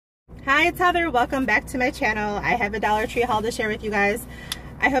Hi, it's Heather. Welcome back to my channel. I have a Dollar Tree haul to share with you guys.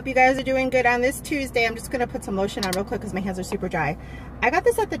 I hope you guys are doing good on this Tuesday. I'm just going to put some lotion on real quick because my hands are super dry. I got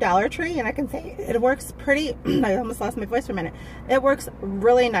this at the Dollar Tree and I can say it works pretty, I almost lost my voice for a minute. It works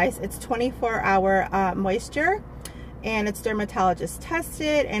really nice. It's 24-hour moisture and it's dermatologist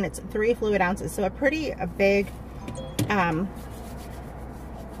tested and it's 3 fluid ounces. So a pretty big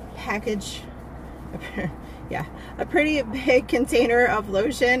package. Yeah, a pretty big container of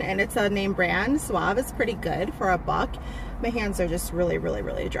lotion, and it's a name brand. Suave is pretty good for $1. My hands are just really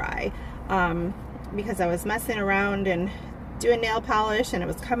dry because I was messing around and doing nail polish and it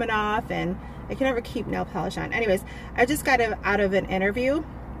was coming off, and I can never keep nail polish on. Anyways, I just got out of an interview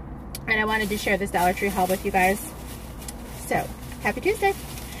and I wanted to share this Dollar Tree haul with you guys. So happy Tuesday.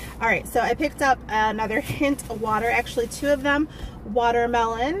 All right, so I picked up another hint of water, actually 2 of them,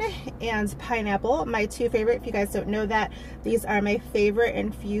 watermelon and pineapple, my 2 favorite. If you guys don't know that, these are my favorite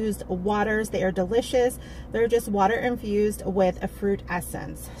infused waters. They are delicious. They're just water infused with a fruit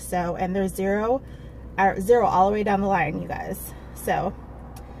essence. So, and they're zero all the way down the line, you guys. So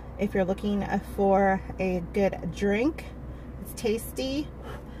if you're looking for a good drink, it's tasty,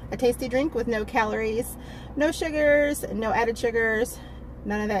 a tasty drink with no calories, no sugars, no added sugars,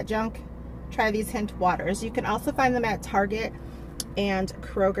 none of that junk, try these hint waters. You can also find them at Target and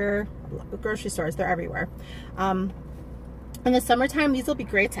Kroger grocery stores. They're everywhere. In the summertime, these will be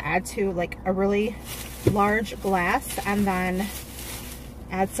great to add to like a really large glass and then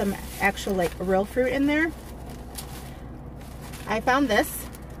add some actual like real fruit in there. I found this,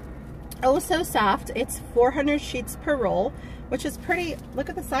 oh so soft. It's 400 sheets per roll, which is pretty. Look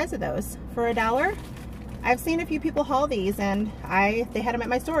at the size of those for $1. I've seen a few people haul these and they had them at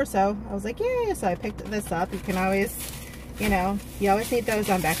my store, so I was like, yay, so I picked this up. You can always, you know, you always need those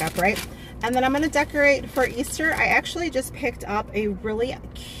on backup, right? And then I'm going to decorate for Easter. I actually just picked up a really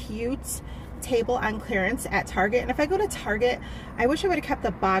cute table on clearance at Target, and if I go to Target, I wish I would have kept the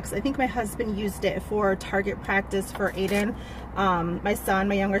box. I think my husband used it for target practice for Aiden. My son,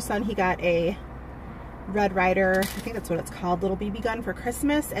 my younger son, he got a Red Ryder, I think that's what it's called, little BB gun for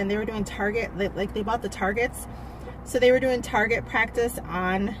Christmas, and they were doing Target, they bought the targets, so they were doing target practice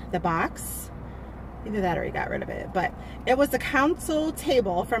on the box. Either that or he got rid of it, but it was a console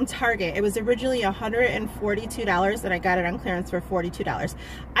table from Target. It was originally $142 and I got it on clearance for $42.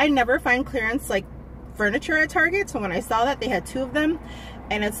 I never find clearance like furniture at Target, so when I saw that, they had 2 of them,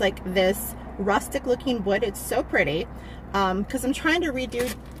 and it's like this rustic looking wood. It's so pretty because I'm trying to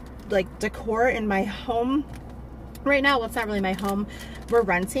redo like decor in my home right now. Well, it's not really my home. We're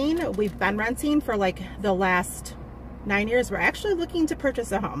renting. We've been renting for like the last 9 years. We're actually looking to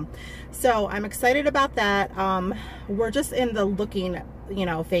purchase a home, so I'm excited about that. We're just in the looking, you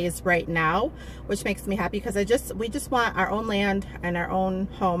know, phase right now, which makes me happy because we just want our own land and our own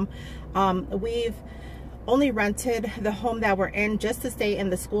home. We've only rented the home that we're in just to stay in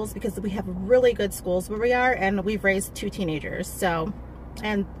the schools because we have really good schools where we are, and we've raised 2 teenagers, so,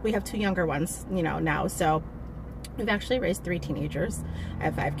 and we have 2 younger ones, you know, now, so we've actually raised 3 teenagers. I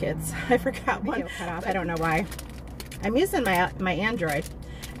have 5 kids. I forgot one cut off. I don't know why. I'm using my Android.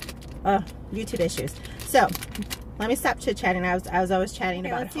 YouTube issues. So let me stop chit-chatting. I was always chatting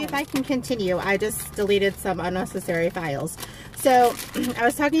about. Let's see if I can continue. I just deleted some unnecessary files. So I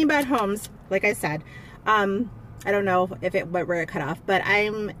was talking about homes, like I said. I don't know if where it cut off, but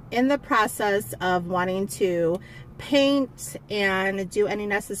I'm in the process of wanting to paint and do any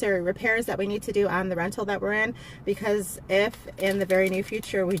necessary repairs that we need to do on the rental that we're in, because if in the very near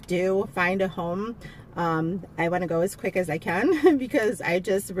future we do find a home, I want to go as quick as I can because I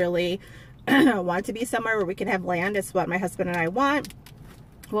just really want to be somewhere where we can have land. It's what my husband and I want,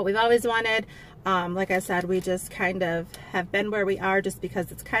 what we've always wanted. Like I said, we just kind of have been where we are just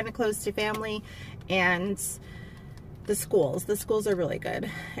because it's kind of close to family, and the schools are really good,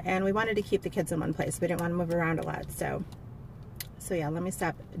 and we wanted to keep the kids in one place. We didn't want to move around a lot, so yeah, let me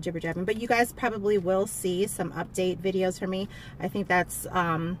stop jibber jabbing. But you guys probably will see some update videos from me. I think that's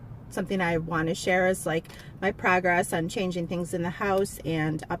something I want to share, is like my progress on changing things in the house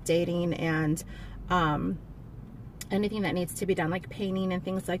and updating, and anything that needs to be done, like painting and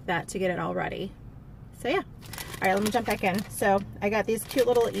things like that, to get it all ready. So yeah. All right, let me jump back in. So I got these cute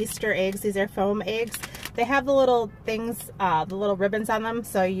little Easter eggs. These are foam eggs. They have the little things, the little ribbons on them,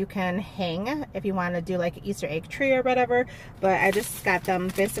 so you can hang if you want to do like an Easter egg tree or whatever. But I just got them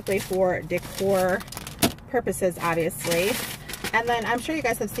basically for decor purposes, obviously. And then I'm sure you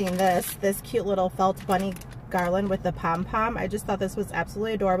guys have seen this cute little felt bunny garland with the pom-pom. I just thought this was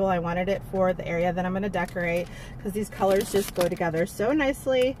absolutely adorable. I wanted it for the area that I'm going to decorate because these colors just go together so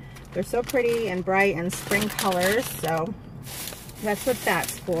nicely. They're so pretty and bright and spring colors, so that's what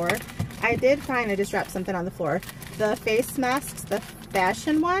that's for. I did find, I just dropped something on the floor, the face masks, the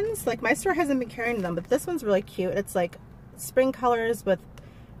fashion ones. Like my store hasn't been carrying them, but this one's really cute. It's like spring colors with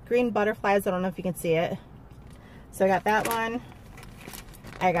green butterflies. I don't know if you can see it. So I got that one.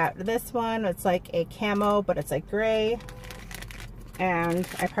 I got this one. It's like a camo, but it's like gray. And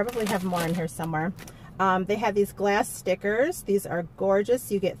I probably have more in here somewhere. They have these glass stickers. These are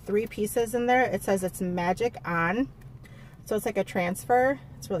gorgeous. You get 3 pieces in there. It says it's magic on. So it's like a transfer.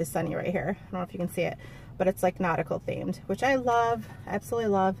 It's really sunny right here. I don't know if you can see it, but it's like nautical themed, which I love. Absolutely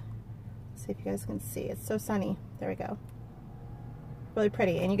love. Let's see if you guys can see. It's so sunny. There we go. Really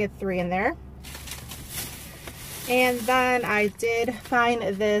pretty. And you get 3 in there. And then I did find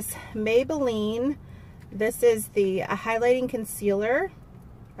this Maybelline. This is the highlighting concealer.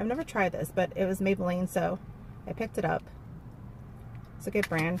 I've never tried this, but it was Maybelline, so I picked it up. It's a good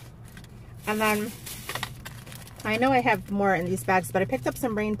brand. And then I know I have more in these bags, but I picked up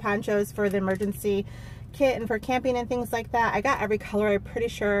some rain ponchos for the emergency kit and for camping and things like that. I got every color, I'm pretty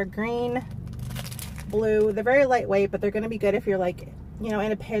sure. Green, blue. They're very lightweight, but they're going to be good if you're like, you know,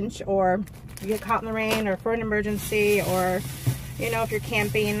 in a pinch, or you get caught in the rain, or for an emergency, or, you know, if you're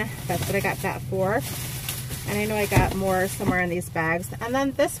camping. That's what I got that for. And I know I got more somewhere in these bags. And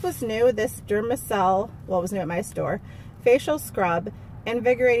then this was new, this Dermacell, well, it was new at my store, facial scrub,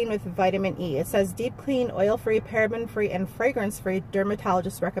 invigorating with vitamin E. It says deep clean, oil-free, paraben-free, and fragrance-free,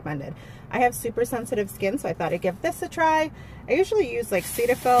 dermatologist recommended. I have super sensitive skin, so I thought I'd give this a try. I usually use like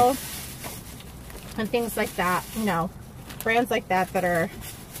Cetaphil and things like that, you know, brands like that that are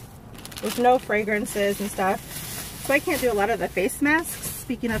with no fragrances and stuff. So I can't do a lot of the face masks.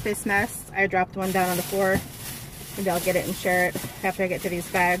 Speaking of face masks, I dropped one down on the floor. Maybe I'll get it and share it after I get to these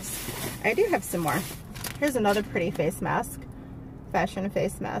bags. I do have some more. Here's another pretty face mask. Fashion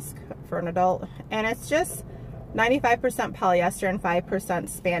face mask for an adult. And it's just 95% polyester and 5%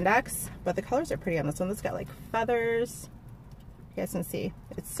 spandex. But the colors are pretty on this one. It's got like feathers. You guys can see.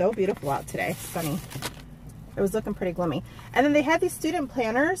 It's so beautiful out today. Sunny. It was looking pretty gloomy. And then they had these student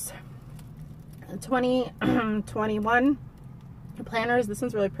planners. 2021 planners. This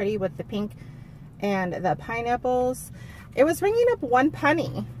one's really pretty with the pink and the pineapples. It was ringing up 1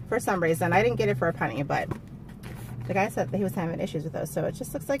 penny for some reason. I didn't get it for a penny, but the guy said that he was having issues with those. So it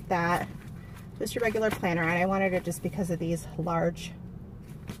just looks like that. Just your regular planner. And I wanted it just because of these large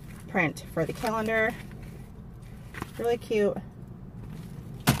print for the calendar. Really cute.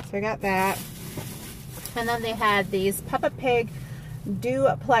 So I got that. And then they had these Peppa Pig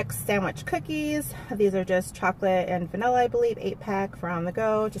Duplex sandwich cookies. These are just chocolate and vanilla, I believe, 8-pack for on the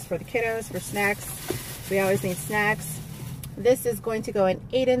go, just for the kiddos, for snacks. We always need snacks. This is going to go in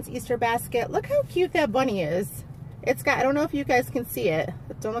Aiden's Easter basket. Look how cute that bunny is. It's got, I don't know if you guys can see it.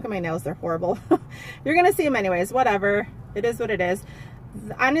 Don't look at my nails, they're horrible. You're gonna see them anyways, whatever. It is what it is.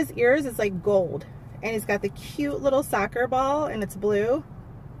 On his ears, it's like gold. And he's got the cute little soccer ball, and it's blue.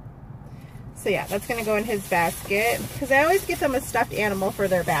 So yeah, that's gonna go in his basket, because I always get them a stuffed animal for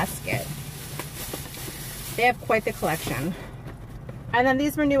their basket. They have quite the collection. And then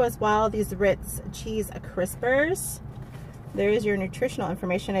these were new as well, these Ritz cheese crispers. There is your nutritional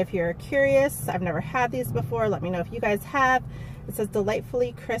information if you're curious. I've never had these before. Let me know if you guys have. It says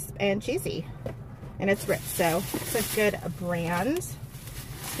delightfully crisp and cheesy, and it's Ritz, so it's a good brand.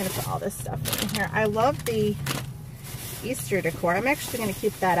 I'm gonna put all this stuff in here. I love the Easter decor. I'm actually going to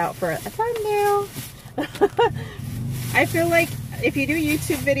keep that out for a thumbnail. I feel like if you do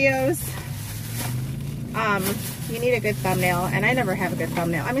YouTube videos, you need a good thumbnail, and I never have a good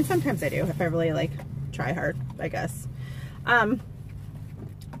thumbnail. I mean, sometimes I do if I really like try hard, I guess. But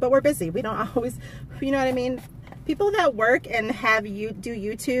we're busy. We don't always, you know what I mean? People that work and have you do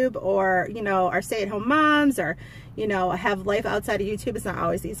YouTube, or, you know, are stay-at-home moms, or, you know, have life outside of YouTube, it's not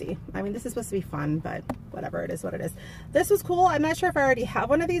always easy. I mean, this is supposed to be fun, but whatever, it is what it is. This was cool. I'm not sure if I already have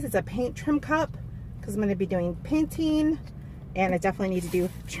one of these. It's a paint trim cup, because I'm going to be doing painting, and I definitely need to do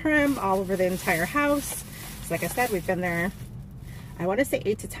trim all over the entire house. So like I said, we've been there, I want to say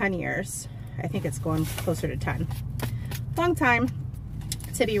 8 to 10 years. I think it's going closer to 10. Long time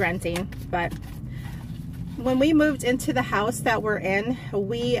to be renting, but when we moved into the house that we're in,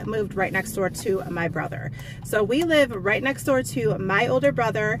 we moved right next door to my brother. So we live right next door to my older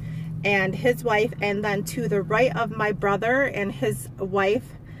brother and his wife, and then to the right of my brother and his wife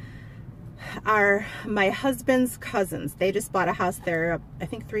are my husband's cousins. They just bought a house there, I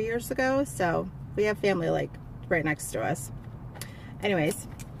think 3 years ago. So we have family like right next to us. Anyways,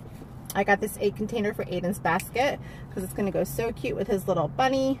 I got this 8 container for Aiden's basket because it's going to go so cute with his little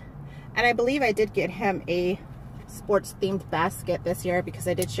bunny. And I believe I did get him a sports themed basket this year, because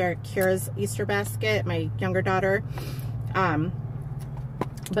I did share Kira's Easter basket, my younger daughter.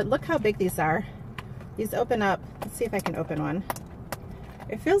 But look how big these are. These open up. Let's see if I can open one.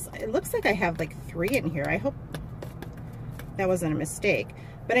 It looks like I have like 3 in here. I hope that wasn't a mistake.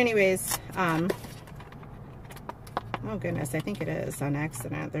 But anyways, oh goodness, I think it is on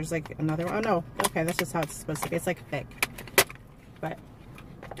accident. There's like another one. Oh no, okay, that's just how it's supposed to be. It's like thick. But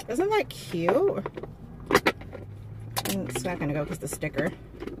isn't that cute? And it's not gonna go because the sticker.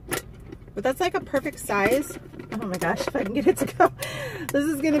 But that's like a perfect size. Oh my gosh, if I can get it to go. This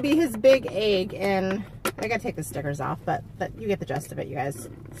is gonna be his big egg, and I gotta take the stickers off, but you get the gist of it, you guys.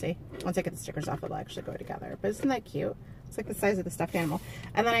 See? Once I get the stickers off, it'll actually go together. But isn't that cute? It's like the size of the stuffed animal.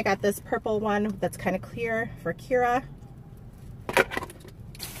 And then I got this purple one that's kind of clear for Kira.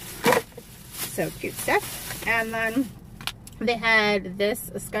 So cute stuff. And then they had this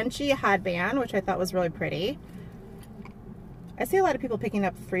scunchie headband, which I thought was really pretty. I see a lot of people picking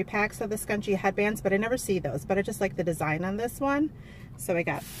up 3-packs of the scunchie headbands, but I never see those. But I just like the design on this one. So I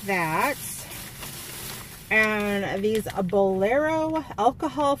got that. And these Bolero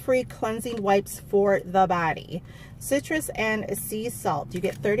alcohol-free cleansing wipes for the body. Citrus and sea salt. You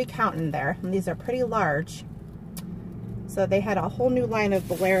get 30 count in there. And these are pretty large. So they had a whole new line of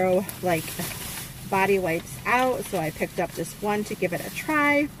Bolero like body wipes out. So I picked up just one to give it a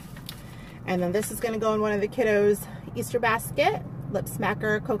try. And then this is going to go in one of the kiddos' Easter basket. Lip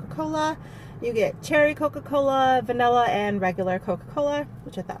Smacker Coca-Cola. You get cherry Coca-Cola, vanilla, and regular Coca-Cola,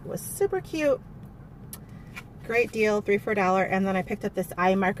 which I thought was super cute. Great deal, 3 for $1. And then I picked up this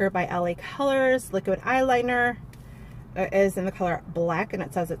eye marker by LA Colors liquid eyeliner. It is in the color black, and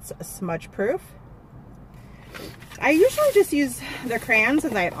it says it's smudge proof. I usually just use the crayons,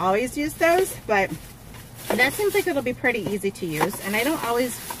 as I've always used those, but that seems like it'll be pretty easy to use. And I don't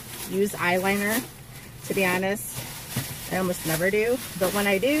always use eyeliner, to be honest. I almost never do, but when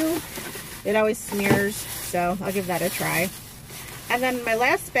I do, it always smears, so I'll give that a try. And then my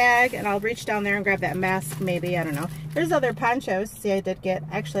last bag, and I'll reach down there and grab that mask maybe, I don't know. There's other ponchos. See, I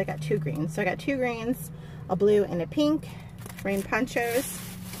got 2 greens. So I got 2 greens, a blue and a pink, rain ponchos.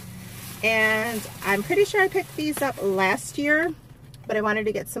 And I'm pretty sure I picked these up last year, but I wanted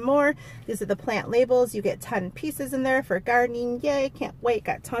to get some more. These are the plant labels. You get 10 pieces in there for gardening. Yay, can't wait.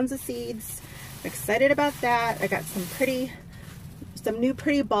 Got tons of seeds. I'm excited about that. I got some new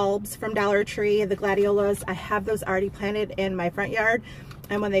pretty bulbs from Dollar Tree, the gladiolas. I have those already planted in my front yard,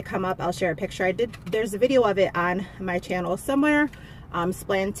 and when they come up, I'll share a picture. There's a video of it on my channel somewhere.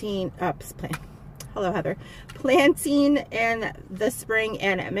 Planting in the spring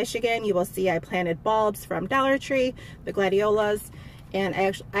in Michigan. You will see I planted bulbs from Dollar Tree, the gladiolas, and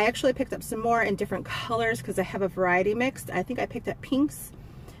I actually picked up some more in different colors because I have a variety mixed. I think I picked up pinks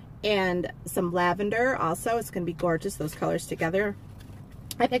and some lavender also. It's going to be gorgeous, those colors together.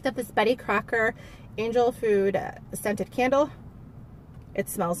 I picked up this Betty Crocker Angel Food scented candle. It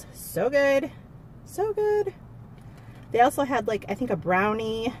smells so good, so good. They also had, like, I think a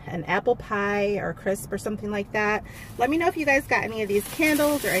brownie, an apple pie, or crisp or something like that. Let me know if you guys got any of these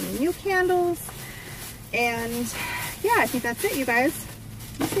candles or any new candles. And yeah, I think that's it, you guys.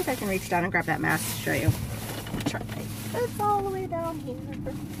 Let's see if I can reach down and grab that mask to show you. Try. It's all the way down here.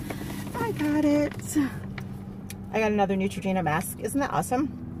 I got it. I got another Neutrogena mask. Isn't that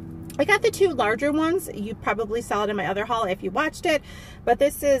awesome? I got the 2 larger ones. You probably saw it in my other haul if you watched it. But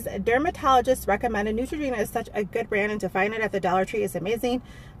this is dermatologist recommended. Neutrogena is such a good brand, and to find it at the Dollar Tree is amazing.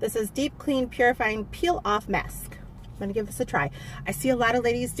 This is Deep Clean Purifying Peel Off Mask. I'm going to give this a try. I see a lot of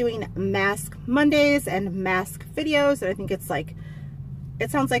ladies doing mask Mondays and mask videos, and I think it's like, it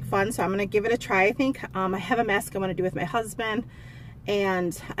sounds like fun, so I'm going to give it a try. I think I have a mask I want to do with my husband,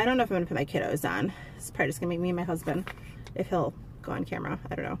 and I don't know if I'm going to put my kiddos on. It's probably just going to be me and my husband if he'll go on camera.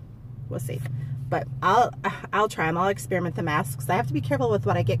 I don't know. We'll see. But I'll try them. I'll experiment the masks. I have to be careful with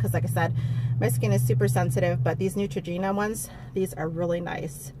what I get because, like I said, my skin is super sensitive, but these Neutrogena ones, these are really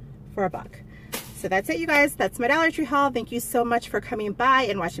nice for $1. So that's it, you guys. That's my Dollar Tree haul. Thank you so much for coming by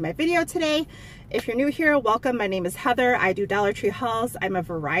and watching my video today. If you're new here, welcome. My name is Heather. I do Dollar Tree hauls. I'm a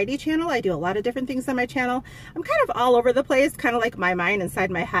variety channel. I do a lot of different things on my channel. I'm kind of all over the place, kind of like my mind inside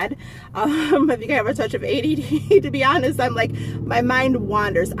my head. I think I have a touch of ADD, to be honest. I'm like, my mind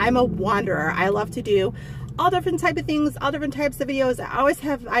wanders. I'm a wanderer. I love to do all different type of things, all different types of videos. I always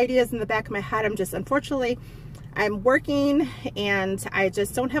have ideas in the back of my head. I'm just, unfortunately, I'm working and I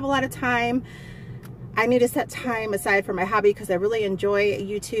just don't have a lot of time. I need to set time aside for my hobby because I really enjoy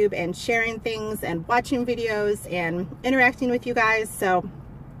YouTube and sharing things and watching videos and interacting with you guys. So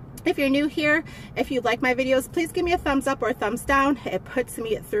if you're new here, if you like my videos, please give me a thumbs up or a thumbs down. It puts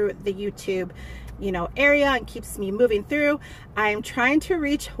me through the YouTube you know, area and keeps me moving through. I'm trying to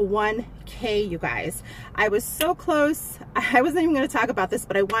reach 1K, you guys. I was so close. I wasn't even going to talk about this,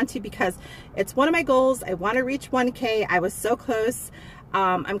 but I want to because it's one of my goals. I want to reach 1K. I was so close.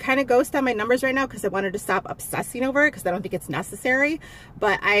 I'm kind of ghost on my numbers right now because I wanted to stop obsessing over it because I don't think it's necessary.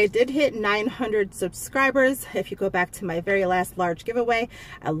 But I did hit 900 subscribers. If you go back to my very last large giveaway,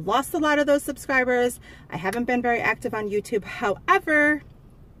 I lost a lot of those subscribers. I haven't been very active on YouTube. However,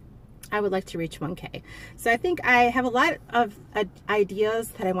 I would like to reach 1K. So I think I have a lot of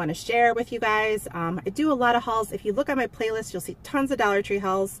ideas that I want to share with you guys. I do a lot of hauls. If you look on my playlist, you'll see tons of Dollar Tree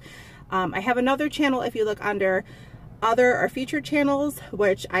hauls. I have another channel, if you look under other or featured channels,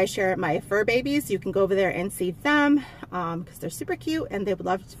 which I share my fur babies. You can go over there and see them because they're super cute and they would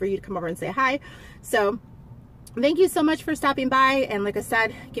love for you to come over and say hi. So thank you so much for stopping by. And like I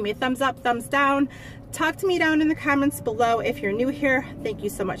said, give me a thumbs up, thumbs down. Talk to me down in the comments below if you're new here. Thank you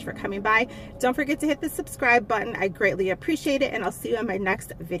so much for coming by. Don't forget to hit the subscribe button. I greatly appreciate it, and I'll see you in my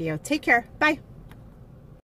next video. Take care. Bye.